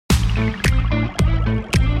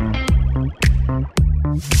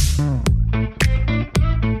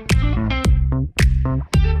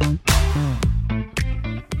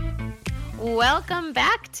Welcome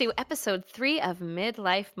back to episode 3 of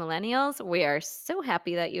Midlife Millennials. We are so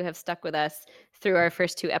happy that you have stuck with us through our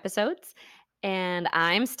first 2 episodes. And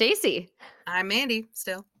I'm Stacy. I'm Mandy,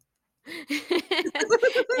 still. And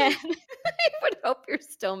I would hope you're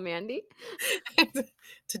still Mandy.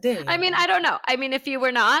 Today. I mean, I don't know. I mean, if you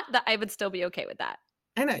were not, I would still be okay with that.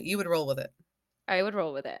 I know, you would roll with it. I would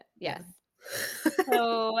roll with it. Yes. Yeah.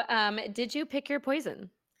 So, did you pick your poison?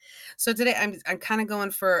 So today I'm kind of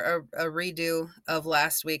going for a redo of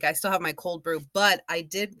last week. I still have my cold brew, but I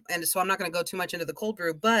did, and so I'm not going to go too much into the cold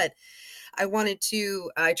brew, but I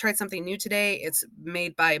tried something new today. It's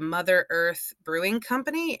made by Mother Earth Brewing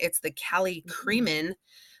Company. It's the Cali Creamin'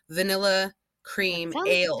 Vanilla Cream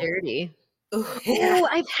Ale. Dirty. Oh, yeah. Oh,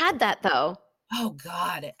 I've had that though. Oh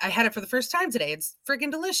God, I had it for the first time today. It's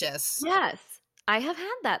freaking delicious. Yes, I have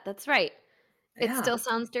had that. That's right. It Yeah. still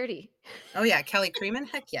sounds dirty. Oh yeah, Cali Creamin'?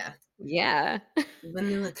 Heck yeah. Yeah.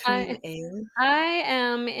 Vanilla cream ale. I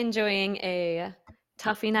am enjoying a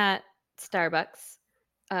toffee nut Starbucks,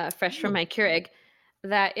 fresh from my Keurig,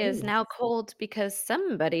 that is now cold because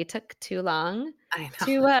somebody took too long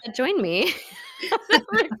to join me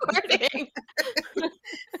recording.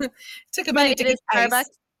 Took a minute to get Starbucks.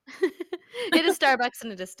 It is Starbucks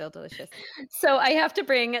and it is still delicious. So I have to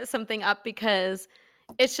bring something up because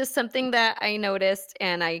it's just something that I noticed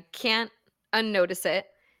and I can't unnotice it.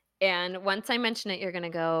 And once I mention it, you're going to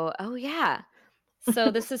go, oh, yeah.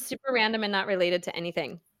 So this is super random and not related to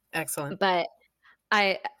anything. Excellent. But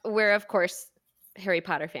we're, of course, Harry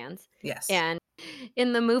Potter fans. Yes. And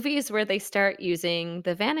in the movies where they start using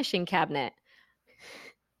the vanishing cabinet,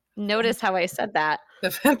 notice how I said that.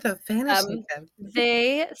 The vanishing cabinet.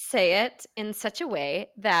 They say it in such a way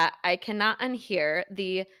that I cannot unhear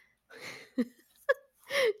the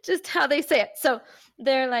just how they say it. So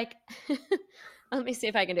they're like, let me see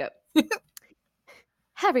if I can do it.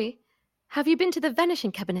 Harry, have you been to the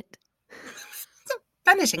vanishing cabinet? The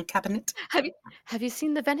vanishing cabinet. Have you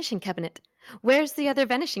seen the vanishing cabinet? Where's the other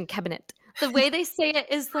vanishing cabinet? The way they say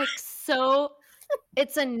it is like so,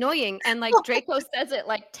 it's annoying. And like Draco says it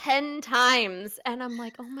like 10 times. And I'm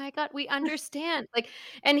like, oh my God, we understand. Like,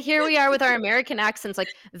 and here we are with our American accents, like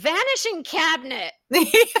vanishing cabinet.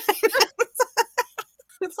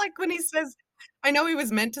 It's like when he says, I know he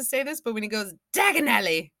was meant to say this, but when he goes,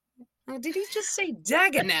 Dagonelli. Did he just say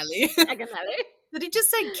Dagonelli? Dagonelli? Did he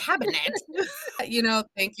just say cabinet?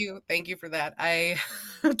 Thank you for that. I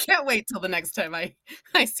can't wait till the next time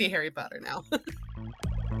I see Harry Potter now.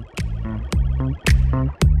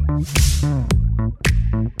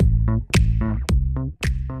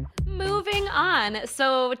 Moving on.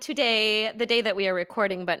 So today, the day that we are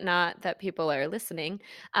recording, but not that people are listening,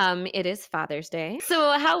 it is Father's Day.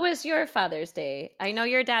 So how was your Father's Day? I know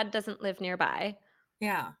your dad doesn't live nearby.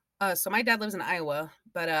 Yeah. So my dad lives in Iowa,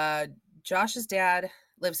 but Josh's dad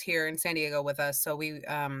lives here in San Diego with us. So we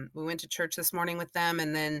went to church this morning with them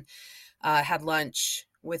and then had lunch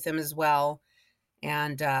with them as well.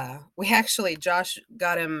 And Josh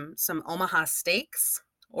got him some Omaha steaks,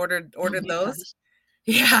 ordered those. Gosh.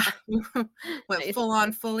 Yeah. Went nice. Full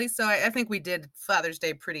on fully. So I think we did Father's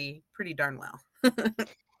Day pretty darn well.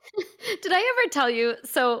 Did I ever tell you?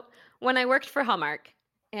 So when I worked for Hallmark,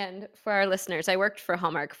 and for our listeners, I worked for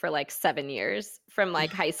Hallmark for like 7 years from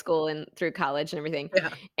like high school and through college and everything. Yeah.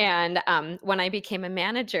 And when I became a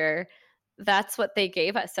manager, that's what they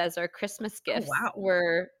gave us as our Christmas gifts. Oh, wow.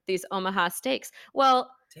 Were these Omaha steaks. Well,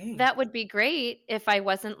 dang. That would be great if I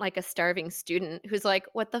wasn't like a starving student who's like,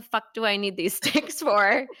 what the fuck do I need these steaks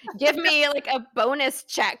for? Give me like a bonus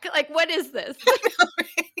check. Like, what is this?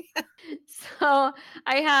 So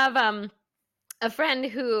I have a friend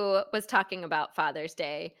who was talking about Father's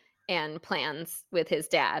Day and plans with his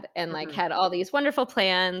dad and like had all these wonderful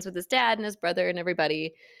plans with his dad and his brother and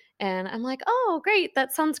everybody. And I'm like, oh, great.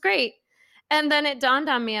 That sounds great. And then it dawned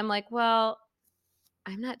on me. I'm like, well,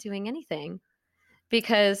 I'm not doing anything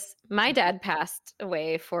because my dad passed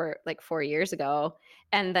away for like 4 years ago.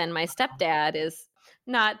 And then my stepdad is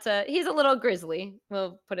not, he's a little grizzly.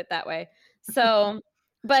 We'll put it that way. So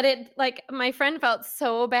but it like my friend felt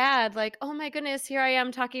so bad, like, oh my goodness, here I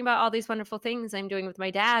am talking about all these wonderful things I'm doing with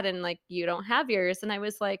my dad and like you don't have yours. And I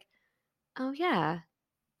was like, oh yeah.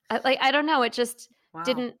 I don't know. It just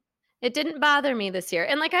didn't bother me this year.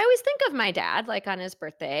 And like I always think of my dad like on his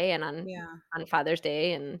birthday and on Father's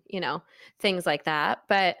Day and things like that.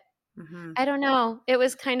 But I don't know. It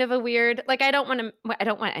was kind of a weird, like I don't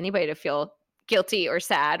want anybody to feel guilty or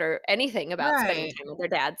sad or anything about spending Right. time with their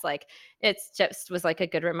dads. Like, it's just was like a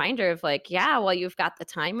good reminder of like, yeah, while you've got the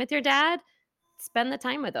time with your dad, spend the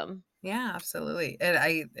time with them. Yeah, absolutely.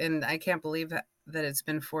 And I can't believe that it's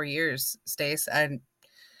been 4 years, Stace,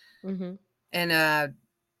 Mhm. and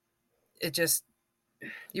it just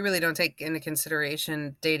you really don't take into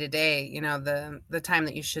consideration day to day, the time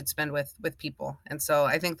that you should spend with people. And so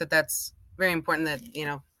I think that that's very important that,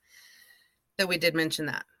 that we did mention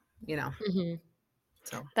that, you know. Mhm.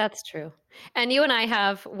 So, That's true. And you and I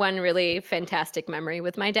have one really fantastic memory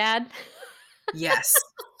with my dad. yes.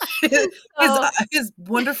 So His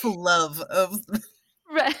wonderful love of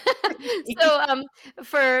right. So,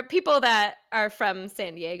 for people that are from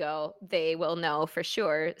San Diego, they will know for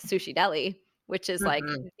sure Sushi Deli, which is like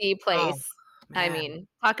Mhm. the Oh, place. I man, mean,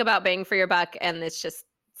 talk about bang for your buck, and it's just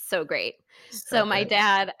so great. so So my good.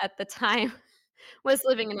 dad at the time was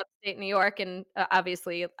living in upstate New York, and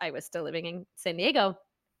obviously I was still living in San Diego.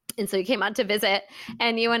 And so he came out to visit,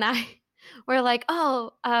 and you and I were like,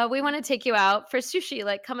 "Oh, we want to take you out for sushi.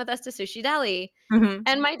 Like, come with us to Sushi Deli." Mhm.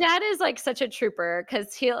 And my dad is like such a trooper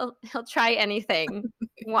because he'll try anything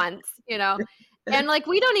once, you know? And, like,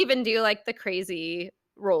 we don't even do, like, the crazy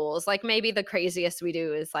rolls, like, maybe the craziest we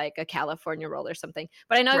do is, like, a California roll or something,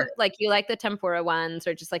 but I Right. know, like, you like the tempura ones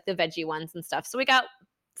or just, like, the veggie ones and stuff, so we got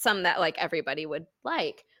some that, like, everybody would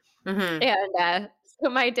like, Mhm. and, so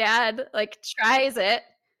my dad, like, tries it,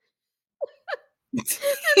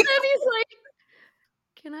 and then he's like,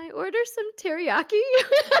 "Can I order some teriyaki?"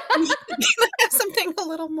 Can I have something a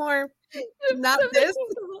little more not Something this,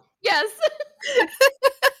 yes.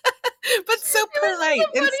 but so It was just polite the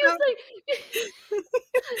and so funniest thing.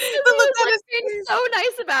 Because but he look was, on like, his being face. so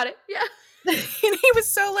nice about it. Yeah. And he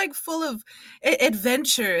was so, like, full of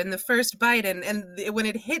adventure in the first bite, and when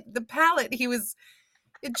it hit the palate,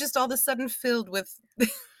 it just all of a sudden filled with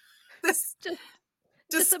this Just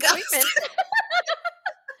disgust. disappointment.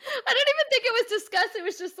 I don't even think it was disgust, it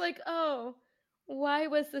was just like, "Oh, why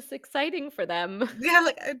was this exciting for them? Yeah,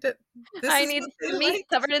 like, this I is need what they meat like.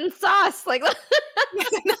 covered in sauce." Like, Yeah,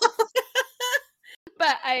 I know.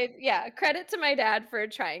 but yeah, credit to my dad for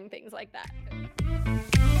trying things like that.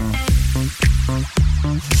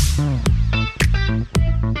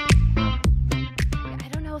 I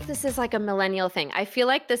don't know if this is like a millennial thing. I feel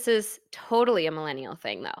like this is totally a millennial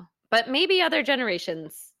thing though, but maybe other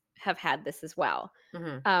generations have had this as well.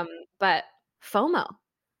 Mhm. Um, but FOMO,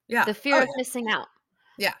 Yeah. the fear Oh, of yeah. missing out.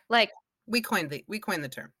 Yeah. Like, We coined the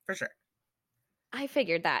term, for sure. I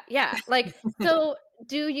figured that. Yeah. Like, so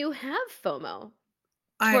do you have FOMO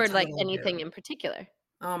I toward like totally do. anything in particular?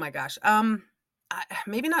 Oh my gosh.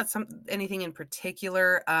 Maybe not anything in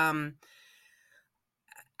particular.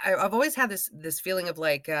 I've always had this feeling of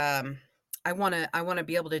like I want to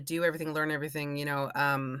be able to do everything, learn everything.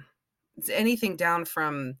 Anything down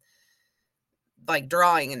from like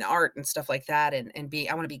drawing and art and stuff like that, and be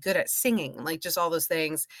I want to be good at singing, like just all those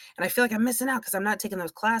things. And I feel like I'm missing out because I'm not taking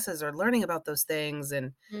those classes or learning about those things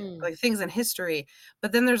and Mm, like things in history.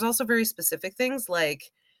 But then there's also very specific things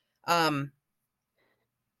like um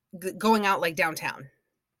going out like downtown.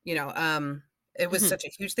 It was mhm. such a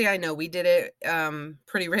huge thing. I know we did it,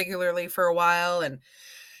 pretty regularly for a while, and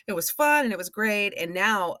it was fun, and it was great, and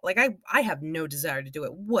now, like, I have no desire to do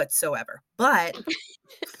it whatsoever, but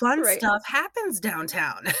fun Right. stuff happens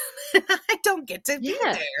downtown. I don't get to be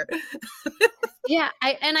Yeah. there. Yeah,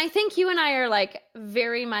 I think you and I are, like,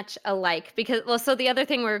 very much alike because well, so the other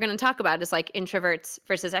thing we're gonna talk about is, like, introverts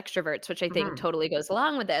versus extroverts, which I think Mhm. totally goes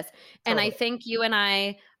along with this, and I Totally. think you and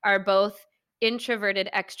I are both introverted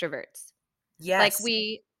extroverts. Like, Yes.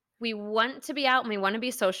 we want to be out and we wanna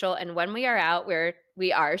be social, and when we are out,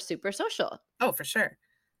 we are super social. Oh, for sure.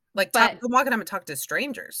 Like, talk But go walking out and talk to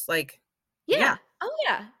strangers, like yeah. yeah. Oh,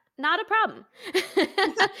 yeah. Not a problem.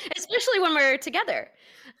 Especially when we're together.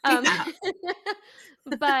 Um, Yeah.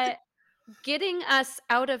 but getting us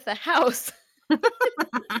out of the house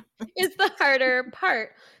is the harder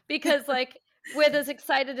part because, like, with as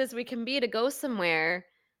excited as we can be to go somewhere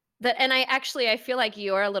that and I feel like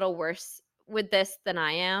you're a little worse with this than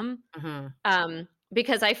I am, Mhm.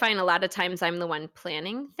 because I find a lot of times I'm the one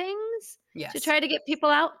planning things to Yes. try to get people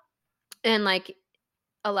out, and, like,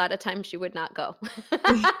 a lot of times you would not go.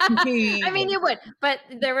 I mean, Yeah. you would, but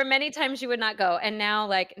there were many times you would not go, and now,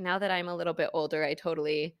 like, now that I'm a little bit older, I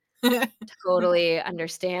totally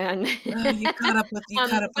understand. Oh, you caught up But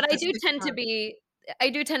with this TikTok. I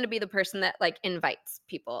do tend to be the person that, like, invites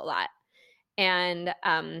people a lot, and,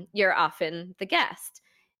 you're often the guest,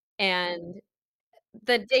 and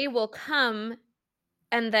the day will come,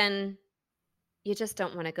 and then you just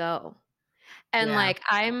don't wanna go, and, Yeah. like,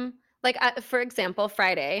 for example,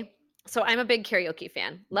 Friday, So I'm a big karaoke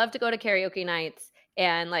fan. Love to go to karaoke nights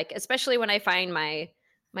and like especially when I find my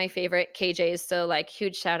favorite KJs. So like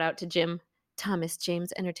huge shout out to Jim Thomas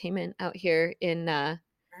James Entertainment out here in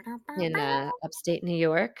upstate New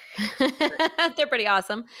York. They're pretty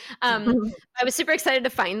awesome. I was super excited to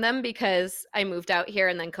find them because I moved out here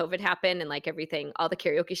and then COVID happened and like everything, all the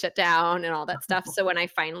karaoke shut down and all that stuff. So when I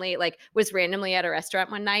finally like was randomly at a restaurant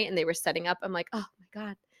one night and they were setting up, I'm like, oh my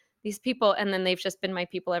God, these people. And then they've just been my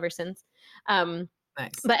people ever since. Um,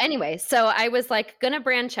 Nice. but anyway, so I was like gonna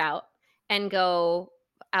branch out and go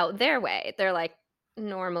out their way. They're like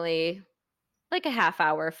normally like a half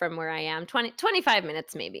hour from where I am, 25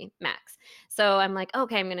 minutes maybe max. So I'm like,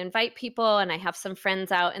 okay, I'm going to invite people and I have some friends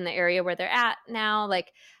out in the area where they're at now.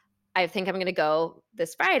 Like, I think I'm going to go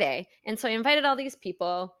this Friday. And so I invited all these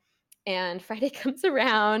people and Friday comes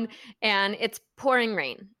around and it's pouring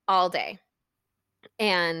rain all day.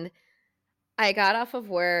 And I got off of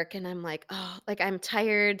work and I'm like, oh, like I'm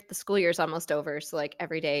tired. The school year's almost over. So like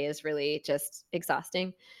every day is really just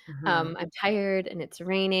exhausting. Mhm. I'm tired and it's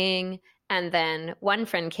raining. And then one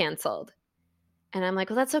friend canceled. And I'm like,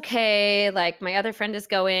 well, that's okay. Like my other friend is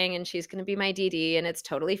going and she's going to be my DD and it's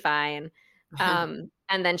totally fine. And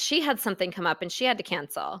then she had something come up and she had to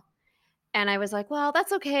cancel. And I was like, well,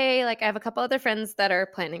 that's okay. Like I have a couple other friends that are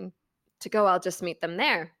planning to go. I'll just meet them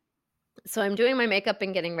there. So I'm doing my makeup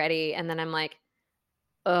and getting ready. And then I'm like,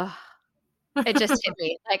 ugh, it just hit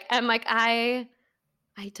me. Like, I'm like, I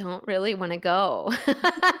don't really wanna go.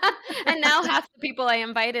 And now half the people I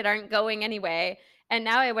invited aren't going anyway, and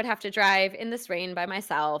now I would have to drive in this rain by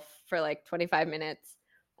myself for, like, 25 minutes.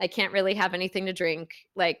 I can't really have anything to drink,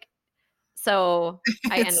 like, so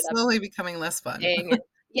I ended It's up slowly becoming less fun. staying in.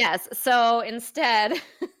 Yes, so instead,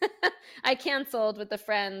 I canceled with the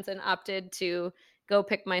friends and opted to go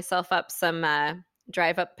pick myself up some,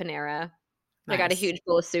 drive up Panera. I got a Nice. huge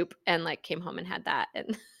bowl of soup and, like, came home and had that,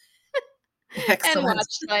 and and Excellent.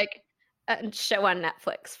 watched, like, a show on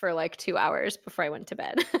Netflix for, like, 2 hours before I went to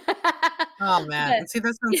bed. Oh, man. But And see,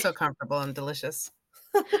 that sounds so comfortable and delicious.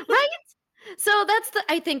 right? So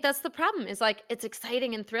I think that's the problem is, like, it's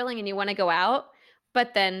exciting and thrilling and you wanna go out,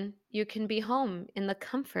 but then you can be home in the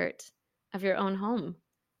comfort of your own home.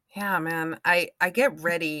 Yeah, man. I get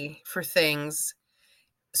ready for things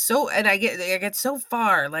so and I get so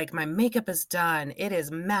far, like, my makeup is done, it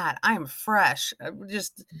is matte, I'm fresh,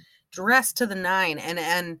 just dressed to the 9,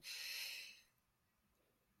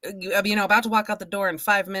 about to walk out the door in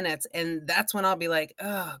 5 minutes, and that's when I'll be like,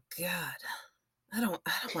 "Oh god, I don't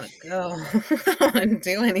wanna go. I don't wanna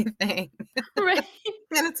do anything." Right.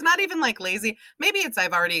 And it's not even, like, lazy. Maybe it's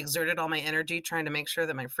I've already exerted all my energy trying to make sure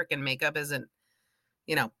that my freaking makeup isn't,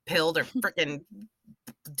 pilled or freaking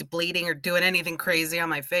bleeding or doing anything crazy on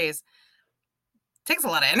my face. Takes a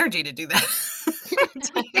lot of energy to do that.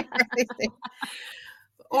 To be everything.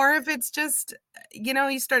 Or if it's just,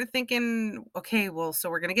 you start thinking, "Okay, well, so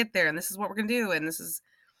we're gonna get there, and this is what we're gonna do, and this is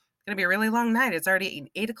gonna be a really long night. It's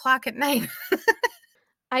already 8 o'clock at night."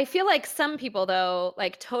 I feel like some people, though,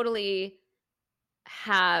 like, totally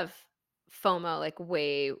have FOMO, like,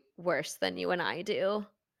 way worse than you and I do.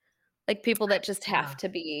 Like, people that just have Yeah. to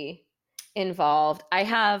be involved. I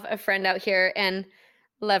have a friend out here and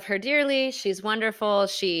love her dearly. She's wonderful.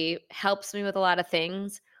 She helps me with a lot of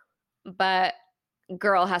things, but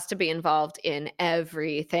girl has to be involved in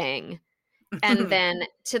everything. And then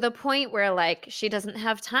to the point where, like, she doesn't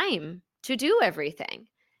have time to do everything.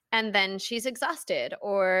 And then she's exhausted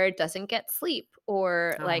or doesn't get sleep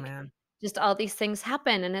or, Oh, like, man. just all these things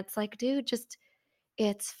happen, and it's like, "Dude, just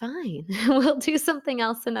it's fine. We'll do something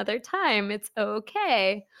else another time. It's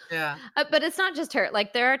okay." Yeah. But it's not just her.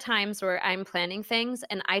 Like, there are times where I'm planning things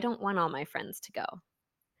and I don't want all my friends to go.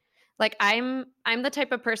 Like, I'm the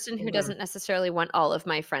type of person who Mhm. doesn't necessarily want all of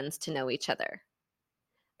my friends to know each other.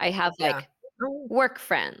 I have, Yeah. like, Oh. work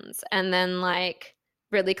friends and then, like,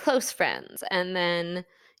 really close friends and then,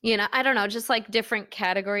 I don't know, just, like, different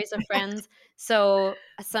categories of friends. So,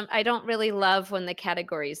 I don't really love when the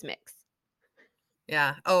categories mix.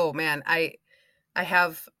 Yeah. Oh, man. I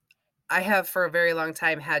have I have for a very long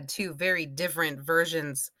time had 2 very different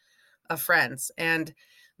versions of friends, and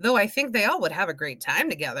though I think they all would have a great time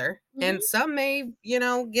together, and Mhm. some may,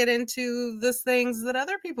 get into the things that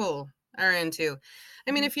other people are into.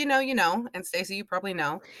 I mean, Mhm. if you know, you know, and Stacey, you probably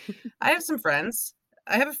know. I have some friends.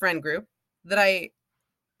 I have a friend group that I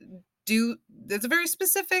do it's a very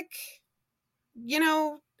specific, you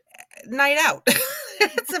know, night out.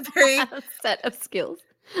 It's a very Set of skills.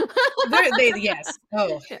 they yes.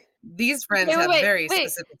 Oh, Yeah. these friends Wait, wait, have wait, very wait.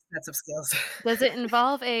 specific sets of skills. Does it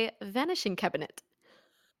involve a vanishing cabinet?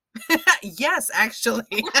 Yes, actually,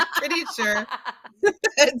 I'm pretty sure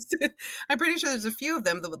it's I'm pretty sure there's a few of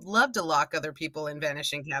them that would love to lock other people in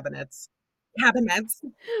vanishing cabinets. Cabinets.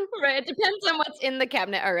 Right, it depends on what's in the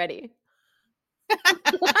cabinet already.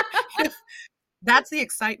 That's the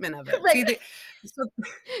excitement of it. Right. See, the so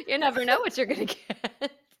You never know what you're gonna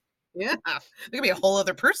get. yeah, there could be a whole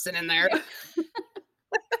other person in there. Yeah.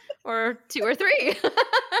 Or 2 or 3.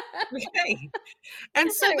 Okay,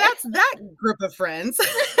 and so Anyway. that's that group of friends.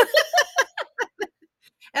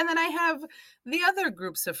 And then I have the other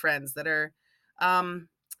groups of friends that are, um,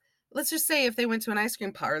 let's just say if they went to an ice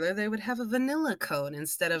cream parlor, they would have a vanilla cone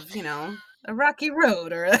instead of, a rocky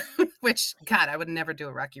road or a which, God, I would never do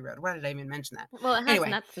a rocky road. Why did I even mention that? Well, it has Anyway,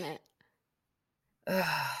 nuts in it.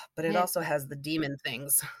 but it Yeah, also has the demon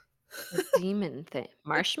things. the demon thing. The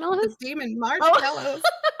Marshmallows? demon Oh. marshmallows.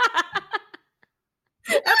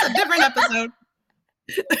 That's a different episode.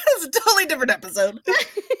 That's a totally different episode.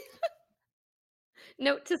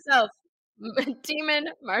 Note to self, demon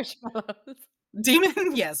marshmallows.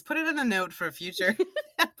 Demon, yes, put it in a note for a future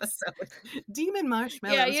episode. Demon Yeah,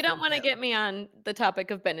 marshmallows you for don't wanna Bill. get me on the topic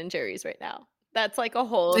of Ben& and Jerry's right now. That's like a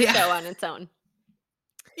whole Yeah, show on its own.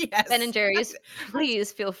 Ben& and yes. Jerry's, I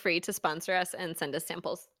please feel free to sponsor us and send us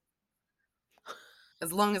samples.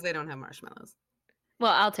 As long as they don't have marshmallows.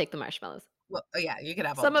 Well, I'll take the marshmallows. Well, yeah, you could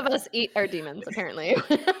have all the Some of us marshmallows. eat our demons, apparently.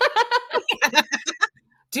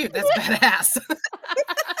 Dude, that's badass.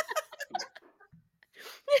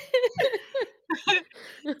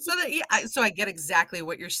 So that yeah, so I get exactly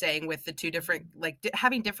what you're saying with the 2 different like,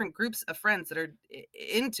 having different groups of friends that are I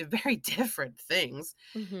into very different things.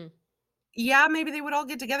 Mhm. Yeah, maybe they would all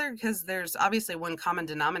get together because there's obviously one common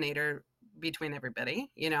denominator between everybody,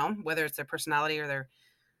 whether it's their personality or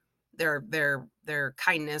their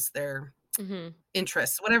kindness, their Mhm.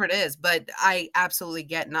 interests, whatever it is, but I absolutely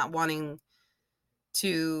get not wanting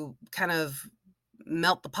to kind of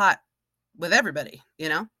melt the pot with everybody, you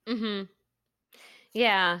know? Mhm.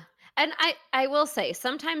 Yeah. And I will say,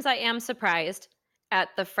 sometimes I am surprised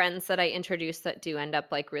at the friends that I introduce that do end up,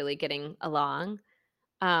 like, really getting along.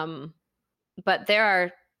 Um, but there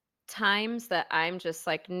are times that I'm just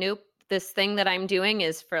like, "Nope, this thing that I'm doing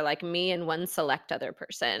is for, like, me and one select other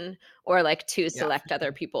person," or, like, 2 Yeah, for select other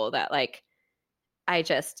sure. people that, like, I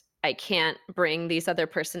can't bring these other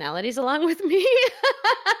personalities along with me.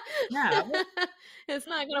 Yeah, well, It's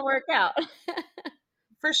not gonna work out.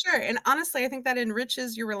 for sure, and honestly, I think that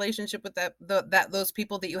enriches your relationship with those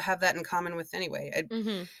people that you have that in common with anyway.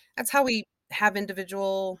 Mhm. That's how we have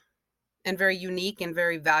individual and very unique and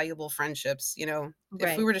very valuable friendships, If we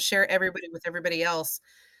Right. were to share everybody with everybody else,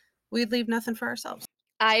 we'd leave nothing for ourselves.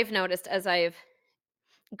 I've noticed as I've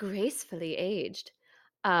gracefully aged,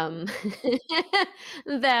 um,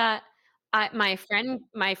 that my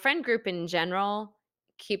friend group in general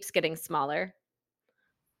keeps getting smaller.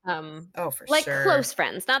 Um, Oh, for like sure. close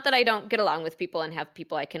friends, not that I don't get along with people and have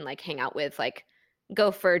people I can, like, hang out with, like, go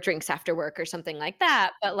for drinks after work or something like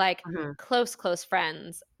that, but, like, Mhm, close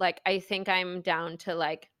friends, like, I think I'm down to,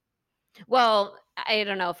 like, well, I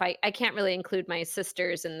don't know if I can't really include my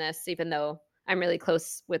sisters in this even though I'm really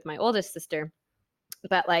close with my oldest sister.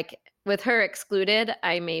 But, like, with her excluded,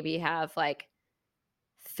 I maybe have, like,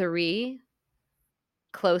 3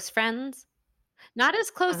 close friends. Not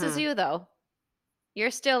as close as mhm. you, though.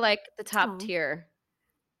 You're still, like, the top Aw. tier.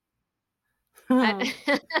 I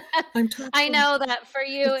Aw, I'm I touching. know that for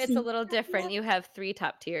you, It's it's a so little different. You have 3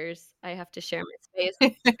 top tiers. I have to share my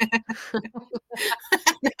space.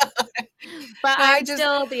 But No, I I'm just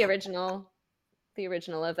still the original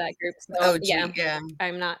of that group, so, OG, yeah, yeah,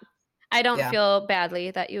 I'm not I don't yeah. feel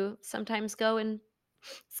badly that you sometimes go and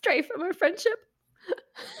stray from our friendship.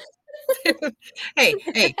 Hey,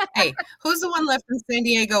 who's the one left in San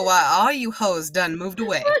Diego while all you hoes done moved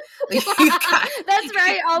away? You got That's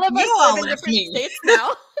right, all of us you live all in left different me. states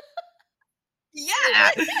now.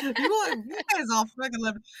 Yeah, you guys all fucking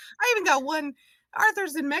left I even got one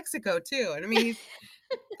Arthur's in Mexico too, and I mean,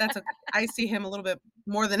 that's okay. I see him a little bit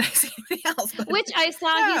more than I see anything else, but Which I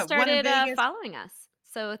saw he yeah, one in started, Vegas. following us.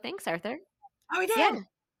 So thanks, Arthur. Oh, he Yeah, did?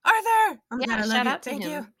 Arthur! Oh my god, yeah, I love shout you. out to Thank you.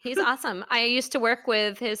 him. He's awesome. I used to work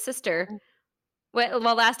with his sister. Well,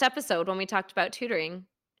 last episode when we talked about tutoring,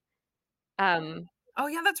 um, Oh,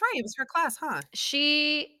 yeah, that's right, it was her class, huh?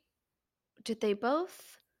 she did they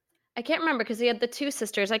both? I can't remember because he had the 2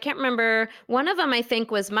 sisters. I can't remember. One of them I think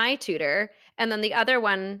was my tutor, and then the other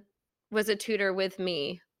one was a tutor with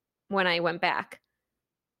me when I went back.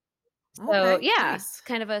 So, Okay, yeah, it's nice.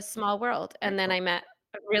 kind of a small world, Very and then cool. I met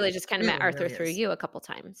really just kinda met Really, Arthur really through is. you a couple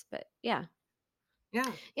times, but yeah.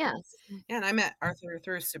 Yeah. Yeah. Yeah, and I met Arthur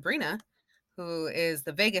through Sabrina. who is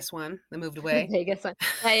the Vegas one that moved The away. Vegas one.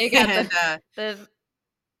 Yeah, you got And, the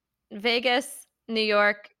Vegas, New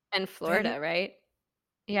York, and Vegas, Florida, right?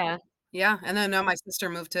 Yeah. yeah, and then now my sister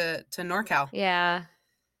moved to NorCal, Yeah,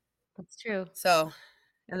 that's true. so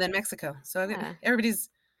and then Mexico. So Yeah. everybody's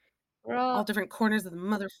We're all all different corners of the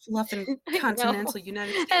mother fluffin' I know. continental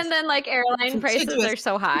United And States. then, like, airline prices Contiguous. are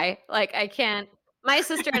so high, like, I can't my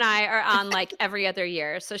sister and I are on, like, every other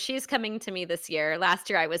year, so she's coming to me this year. Last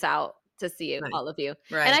year, I was out to see Right, all of you, and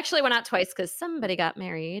right. actually went out twice because somebody got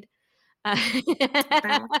married. Uh,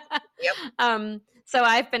 Yep. so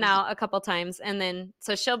I've been out a couple times, and then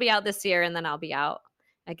so she'll be out this year, and then I'll be out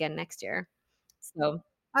again next year. So,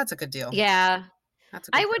 That's a good deal. yeah. That's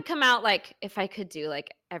a I good deal. would come out, like, if I could do,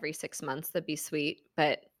 like, every 6 months, that'd be sweet,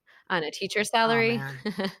 but on a teacher Oh, salary man.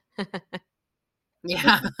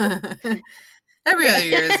 Yeah. Every other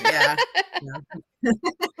year is yeah. Yeah.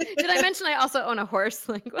 Did I mention I also own a horse?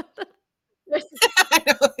 Like, what the there's I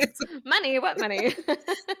know, money, what money?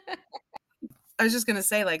 I was just gonna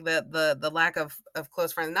say, like, the lack of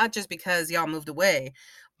close friends, not just because y'all moved away,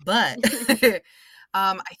 but,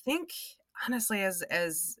 I think honestly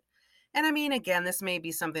as and I mean, again, this may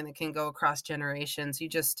be something that can go across generations. You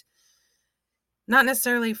just not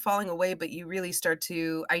necessarily falling away, but you really start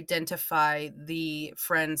to identify the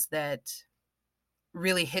friends that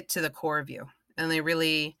really hit to the core of you, and they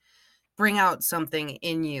really bring out something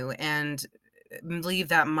in you and leave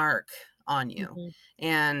that mark on you. Mhm.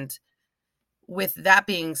 And with that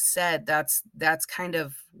being said, that's kind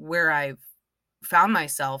of where I've found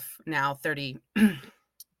myself now,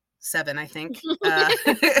 37, I think.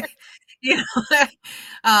 You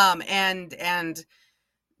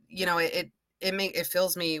know, and it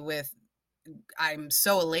fills me with I'm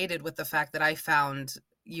so elated with the fact that I found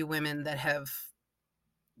you women that have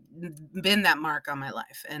been that mark on my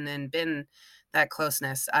life and then been that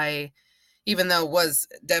closeness. I even though was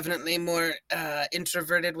definitely more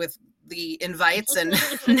introverted with the invites and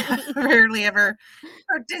rarely ever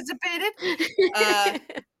participated. Uh,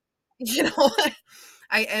 you know,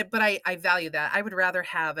 but I value that. I would rather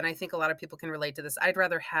have, and I think a lot of people can relate to this. I'd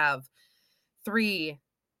rather have 3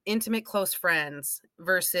 intimate close friends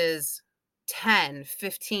versus 10,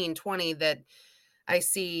 15, 20 that I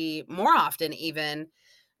see more often even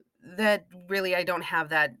that really I don't have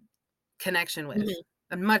that connection with. Mhm.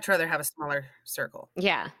 I'd much rather have a smaller circle.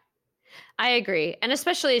 Yeah, I agree, and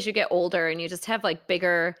especially as you get older and you just have, like,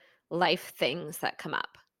 bigger life things that come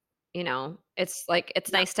up, you know? It's, like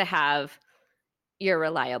it's Yeah. nice to have your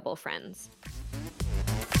reliable friends.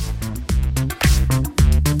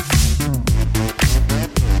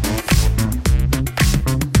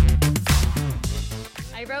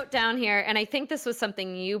 I wrote down here, and I think this was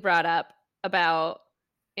something you brought up about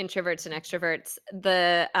introverts and extroverts.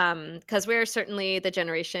 Because we're certainly the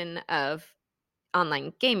generation of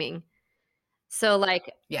online gaming. So,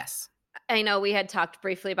 like, Yes. I know we had talked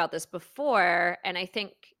briefly about this before, and I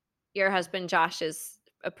think your husband Josh is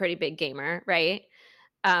a pretty big gamer, right?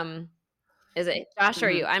 Um, is it Josh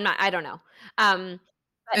or you? Mhm. I don't know. Um,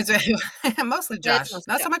 but It's mostly it's Josh. mostly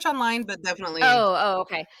Not so Josh. much online, but definitely Oh,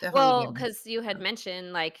 okay. definitely Well, gaming. because you had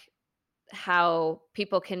mentioned like how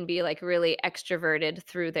people can be like really extroverted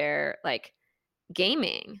through their like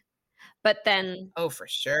gaming, but then Oh, for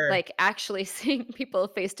sure. like actually seeing people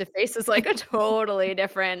face to face is like a totally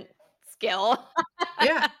different skill.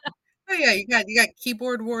 Yeah. Oh, yeah, you got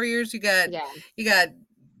keyboard warriors, Yeah. you got,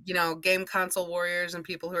 game console warriors and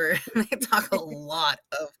people who are they talk a lot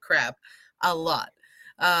of crap, a lot.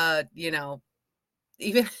 You know,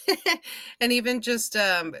 even and even just,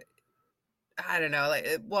 I don't know, like,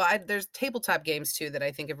 well, there's tabletop games too that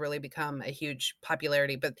I think have really become a huge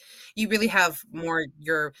popularity, but you really have more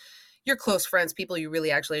your close friends, people you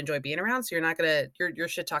really actually enjoy being around, so you're not gonna your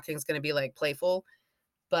shit talking is gonna be, like, playful.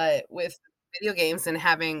 But with video games and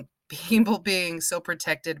having people being so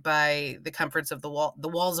protected by the comforts of the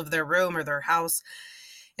walls of their room or their house,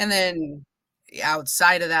 and then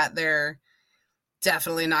outside of that, they're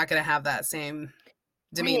definitely not gonna have that same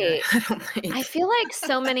demeanor, Right. I don't think. I feel like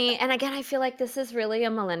so many and again, I feel like this is really a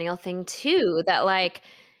millennial thing too, that like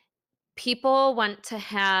people want to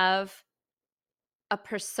have a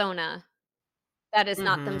persona that is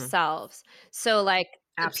not Mhm. themselves. So, like,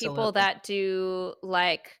 the people Absolutely. that do,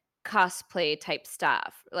 like, cosplay type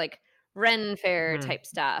stuff, like, Ren Fair Mhm. type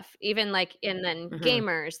stuff, even, like and then Mhm.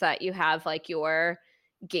 gamers that you have, like, your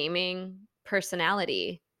gaming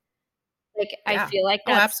personality. Like, I Yeah. feel like Oh,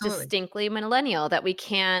 that's absolutely. distinctly millennial, that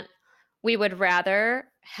we would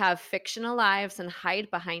rather have fictional lives and hide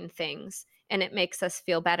behind things, and it makes us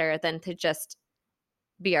feel better than to just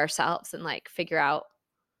be ourselves and, like, figure out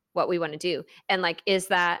what we wanna do. And, like, is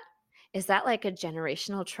that Is that like a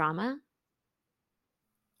generational trauma?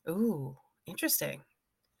 Ooh, interesting.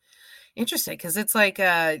 Interesting, because it's like,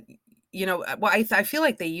 well, I feel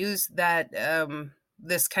like they use that,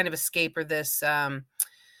 this kind of escape or this,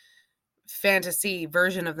 fantasy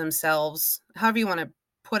version of themselves, however you wanna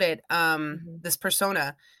put it, Mhm, this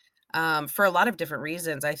persona, for a lot of different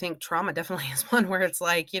reasons. I think trauma definitely is one where it's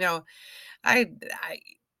like, I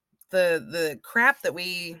the crap that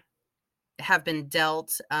we have been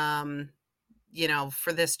dealt,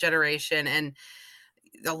 for this generation, and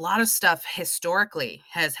a lot of stuff historically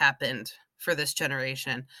has happened for this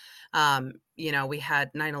generation. We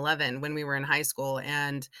had 9/11 when we were in high school,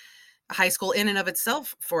 and high school in and of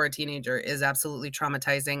itself for a teenager is absolutely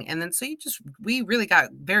traumatizing. And then so we really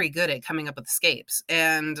got very good at coming up with escapes.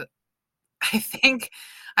 And I think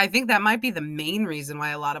I think that might be the main reason why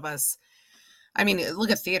a lot of us, I mean,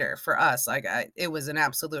 look at theater for us. Like it was an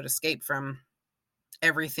absolute escape from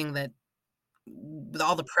everything that, with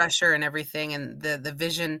all the pressure and everything, and the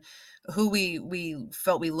vision, who we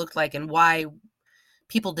felt we looked like, and why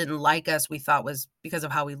people didn't like us, we thought was because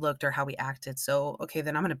of how we looked or how we acted. So, okay,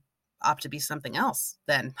 then I'm gonna opt to be something else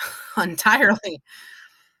then entirely.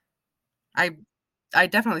 I I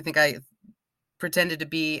definitely think I pretended to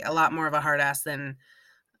be a lot more of a hard ass than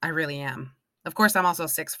I really am. Of course, I'm also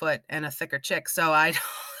 6 foot and a thicker chick, so I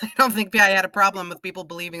I don't think I had a problem with people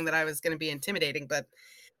believing that I was gonna be intimidating, but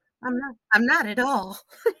I'm not at all.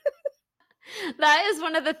 that is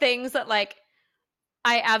one of the things that, like,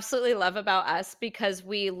 I absolutely love about us because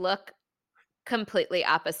we look completely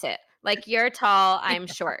opposite. Like, you're tall, I'm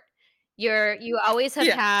short. You always have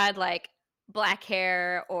Yeah, had, like, black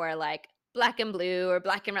hair or, like, black and blue or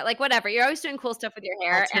black and red, like, whatever. You're always doing cool stuff with your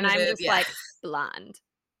hair, and I'm alternative, just, yeah. like, blonde.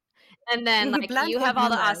 And then, like, Blonde you hair, have all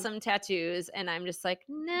blue the eyes. awesome tattoos, and I'm just like,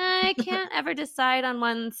 "Nah, I can't ever decide on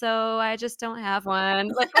one, so I just don't have one."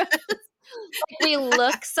 Like, we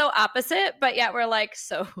look so opposite, but yet we're, like,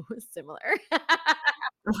 so similar.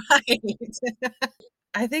 Right.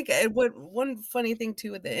 I think, what one funny thing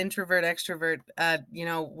too with the introvert extrovert,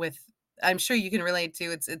 with, I'm sure you can relate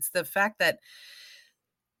to, it's the fact that,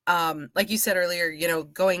 like you said earlier,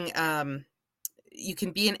 going, you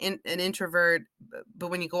can be an introvert, but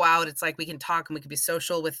when you go out, it's like we can talk and we can be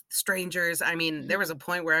social with strangers. I mean, there was a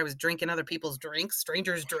point where I was drinking other people's drinks,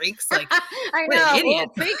 strangers' drinks. Like, I what an know. idiot!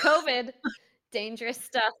 Oh, pre-COVID, dangerous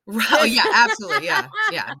stuff. Oh There's yeah, absolutely, yeah,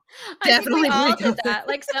 yeah, I think we definitely all did pre-COVID. that.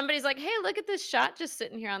 Like, somebody's like, "Hey, look at this shot just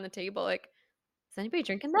sitting here on the table." Like, "Is anybody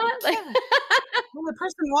drinking that?" Like, Yeah. Well, the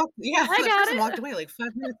person walked, yeah, "I the got person it." walked away like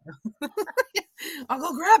 5 minutes ago. I'll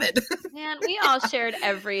go grab it. Man, we all shared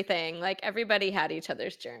everything. Like, everybody had each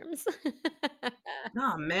other's germs.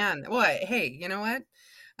 Oh, man. Well, hey, you know what?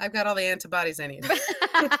 I've got all the antibodies I need.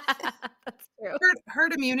 That's true.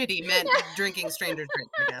 Herd immunity meant drinking strangers'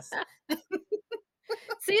 drinks, I guess.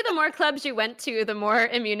 See, the more clubs you went to, the more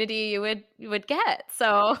immunity you would get.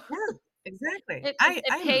 So Yeah, exactly.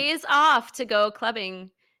 it pays off to go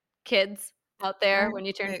clubbing, kids out there Right, when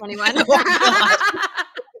you turn right. 21. Oh god.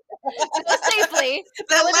 Go safely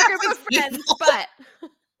That with a laugh group was of friends, evil. but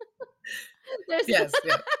there's Yes,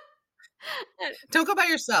 yeah. Don't go by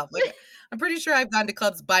yourself. Like, I'm pretty sure I've gone to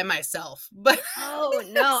clubs by myself, but Oh,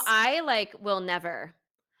 no, I, like, will never.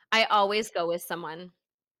 I always go with someone.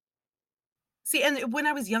 see, and when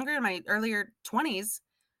I was younger, in my earlier 20s,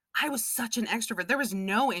 I was such an extrovert. There was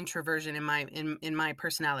no introversion in my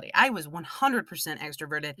personality. I was 100%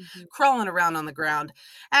 extroverted, Mhm. crawling around on the ground,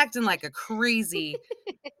 acting like a crazy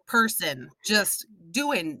person, just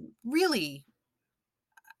doing really,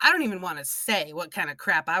 I don't even want to say what kind of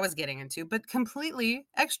crap I was getting into, but completely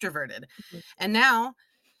extroverted. Mhm. And now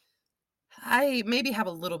I maybe have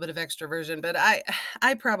a little bit of extroversion, but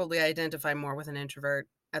I probably identify more with an introvert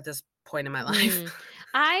at this point in my life. Mm.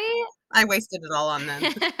 I I wasted it all on them.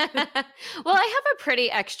 Well, I have a pretty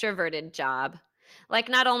extroverted job. Like,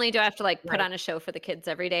 not only do I have to, like, put Right. on a show for the kids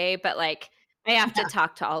every day, but, like, I have to Yeah.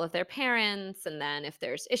 talk to all of their parents, and then if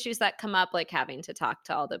there's issues that come up, like having to talk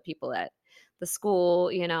to all the people at the school,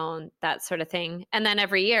 and that sort of thing. And then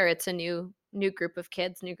every year it's a new group of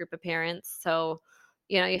kids, new group of parents. So,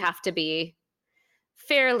 you have to be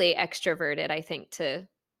fairly extroverted, I think, to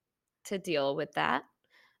deal with that.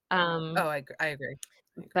 Um Oh, I agree. I agree.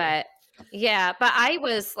 but yeah, but I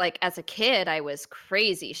was like, as a kid, I was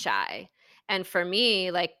crazy shy. And for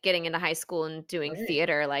me, like, getting into high school and doing Right.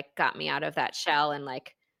 theater, like, got me out of that shell and,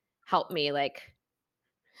 like, helped me, like,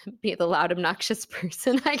 be the loud, obnoxious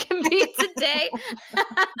person I can be today.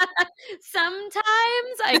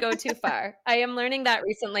 Sometimes I go too far. I am learning that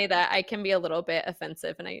recently, that I can be a little bit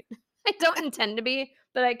offensive, and I I don't intend to be,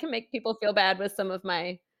 but I can make people feel bad with some of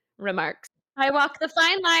my remarks. I walk the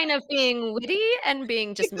fine line of being witty and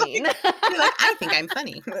being just mean. You're like, "I think I'm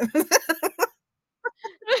funny."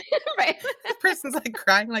 Right. The person's, like,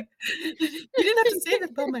 crying, like, "You didn't have to say that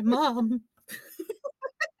about my mom."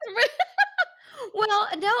 Well,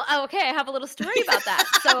 no, okay, I have a little story about that.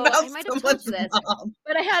 So, About I might have told someone's you this, mom.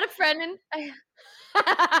 but I had a friend in I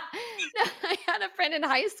no, I had a friend in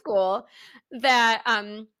high school that,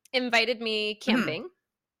 invited me Mhm, camping,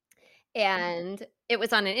 and it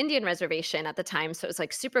was on an Indian reservation at the time, so it was,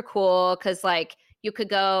 like, super cool because like, you could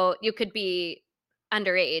be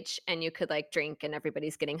underage and you could, like, drink and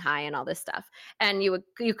everybody's getting high and all this stuff, and you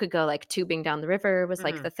could go, like, tubing down the river was,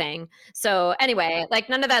 like, mhm, the thing. So, anyway, like,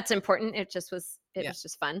 none of that's important, it yeah. was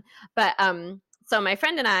just fun. But, so my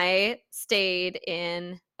friend and I stayed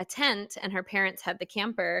in a tent, and her parents had the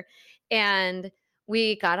camper, and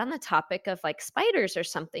we got on the topic of, like, spiders or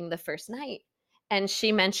something the first night, and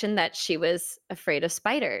she mentioned that she was afraid of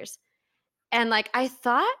spiders. And, like, I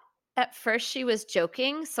thought at first she was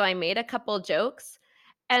joking, so I made a couple jokes,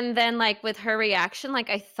 and then, like, with her reaction, like,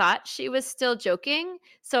 I thought she was still joking,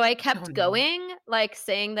 so I Oh, kept no. going, like,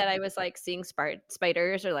 saying that I was, like, seeing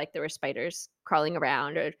spiders or, like, there were spiders crawling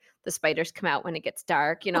around or the spiders come out when it gets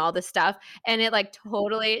dark, all this stuff, and it, like,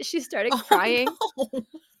 totally she started Oh, crying. no.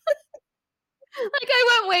 Like,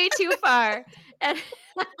 I went way too far, and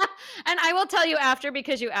and I will tell you after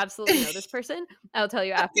because you absolutely know this person. I'll tell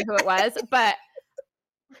you after who it was, but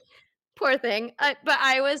poor thing. But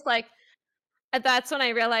I was like that's when I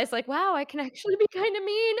realized, like, wow, I can actually be kinda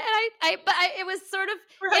mean, and it was sort of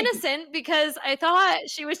Right. innocent because I thought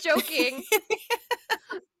she was joking,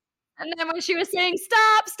 and then when she was saying,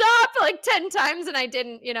 "Stop, stop," like 10 times and I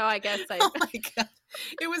didn't, I guess I Oh my god.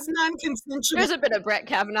 It was non-consensual. there's a bit of Brett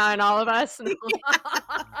Kavanaugh in all of us.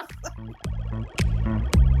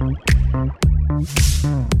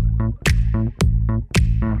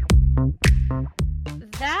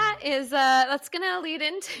 That is, that's gonna lead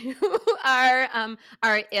into our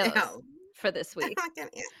ills Ew. for this I'm week. not gonna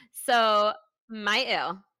So, my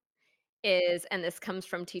ill is and this comes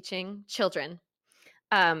from teaching children,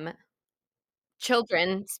 um,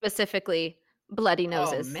 children, specifically bloody Oh,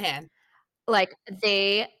 noses. man. Like,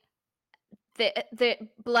 the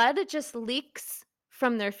blood just leaks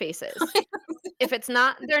from their faces. If it's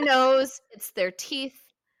not their nose, it's their teeth.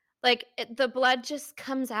 Like, the blood just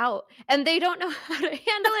comes out, and they don't know how to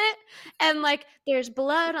handle it, and, like, there's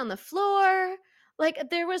blood on the floor. Like,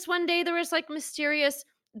 there was one day, there was, like, mysterious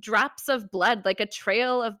drops of blood, like a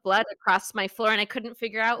trail of blood across my floor, and I couldn't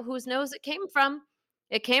figure out whose nose it came from.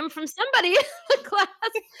 It came from somebody in the class,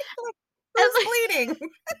 and, Who's like bleeding?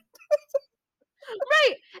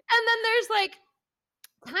 right, and then there's, like,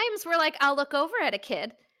 times where, like, I'll look over at a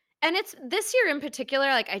kid, and it's this year in particular,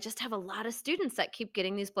 like, I just have a lot of students that keep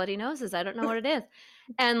getting these bloody noses, I don't know what it is,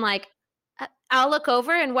 and, like, I'll look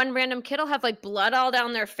over and one random kid will have, like, blood all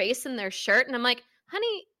down their face and their shirt, and I'm like,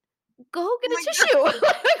 "Honey, go Oh get a my god. tissue."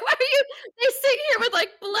 Like, why are you they sit here with,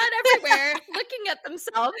 like, blood everywhere looking at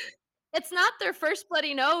themselves. It's not their first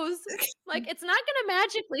bloody nose. Like, it's not gonna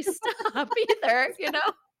magically stop either?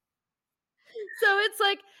 So it's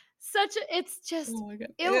like it's just Oh my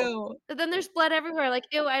god. ew. Ew. Then there's blood everywhere, like,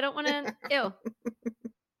 ew, I don't wanna ew.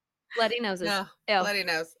 Bloody noses. Yeah, Ew. bloody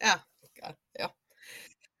nose. Yeah. God, yeah.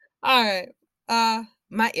 Alright.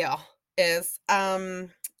 My ill is,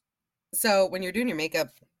 so when you're doing your makeup,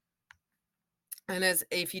 and as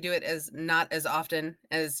if you do it as not as often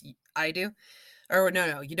as I do, or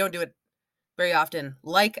no, you don't do it very often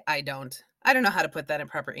like I don't know how to put that in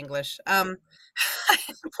proper English. The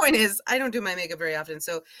point is, I don't do my makeup very often,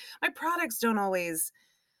 so my products don't always,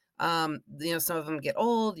 some of them get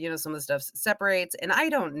old, some of the stuff separates, and I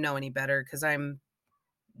don't know any better because I'm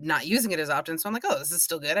not using it as often, so I'm like, "Oh, this is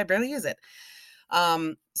still good, I barely use it."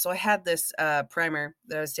 So I had this, primer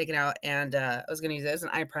that I was taking out, and, I was gonna use it as an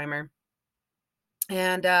eye primer,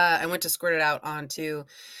 and, I went to squirt it out onto,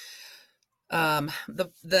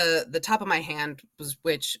 the top of my hand, was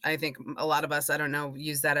which I think a lot of us, I don't know,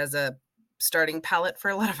 use that as a starting palette for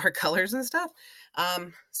a lot of our colors and stuff.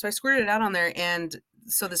 So I squirted it out on there, and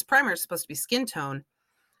so this primer is supposed to be skin tone,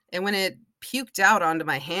 and when it puked out onto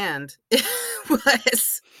my hand, it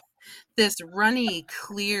was this runny,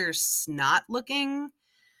 clear, snot-looking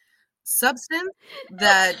substance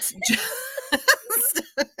that just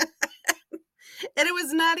and it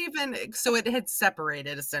was not even so it had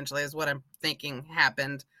separated essentially is what I'm thinking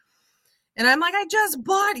happened. And I'm like, "I just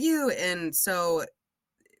bought you." And so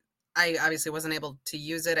I obviously wasn't able to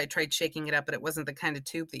use it. I tried shaking it up, but it wasn't the kind of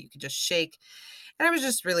tube that you could just shake. And I was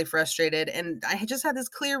just really frustrated. And I had just had this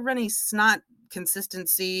clear, runny snot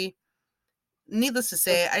consistency needless to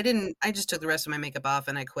say, I just took the rest of my makeup off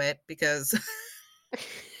and I quit because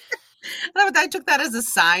I took that as a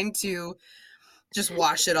sign to just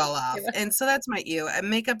wash it all off. And so that's my ew. A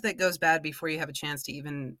makeup that goes bad before you have a chance to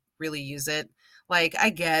even really use it. Like, I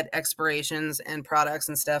get expirations and products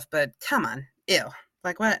and stuff, but come on. Ew.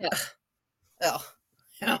 Like, what? Ew. Ugh.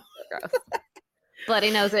 Ew. Gross.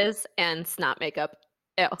 Bloody noses and snot makeup.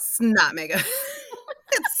 Ew. Snot makeup.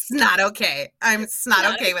 It's not okay. It's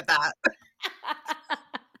not okay with that.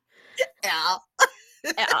 Ew.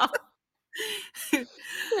 Ew.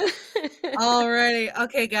 Alrighty.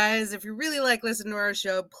 Okay, guys, if you really like listening to our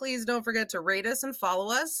show, please don't forget to rate us and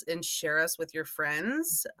follow us and share us with your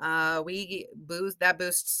friends. That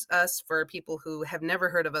boosts us for people who have never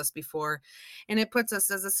heard of us before, and it puts us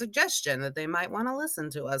as a suggestion that they might want to listen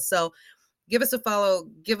to us. So give us a follow,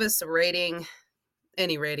 give us a rating,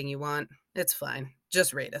 any rating you want. It's fine.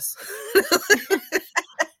 Just rate us.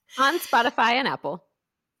 On Spotify and Apple.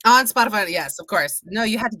 On Spotify, yes, of course. No,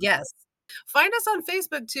 you had to guess. Find us on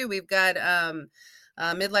Facebook too. We've got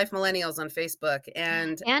Midlife Millennials on Facebook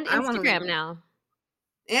and Instagram now.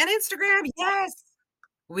 And Instagram, yes.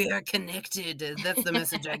 We are connected. That's the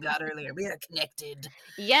message I got earlier. We are connected.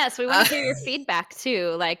 Yes, we want to hear your feedback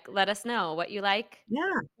too. Like, let us know what you like.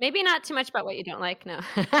 Yeah. Maybe not too much about what you don't like. No.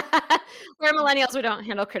 We're millennials. We don't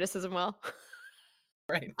handle criticism well.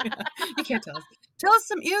 Right. You can't tell us. Tell us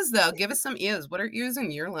some ews, though. Give us some ews. What are ews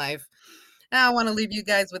in your life? Now, I want to leave you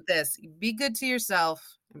guys with this. Be good to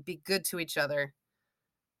yourself and be good to each other.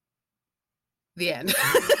 The end.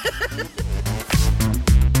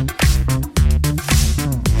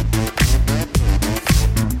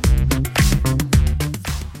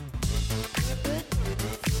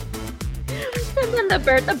 And then the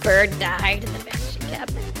bird died in the vanishing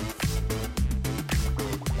cabinet.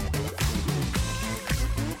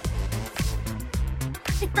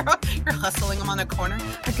 You're hustling them on the corner.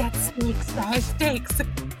 I got steaks, steaks.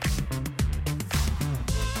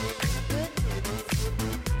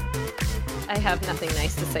 I have nothing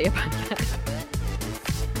nice to say about that.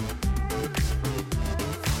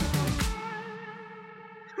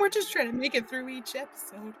 We're just trying to make it through each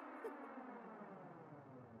episode.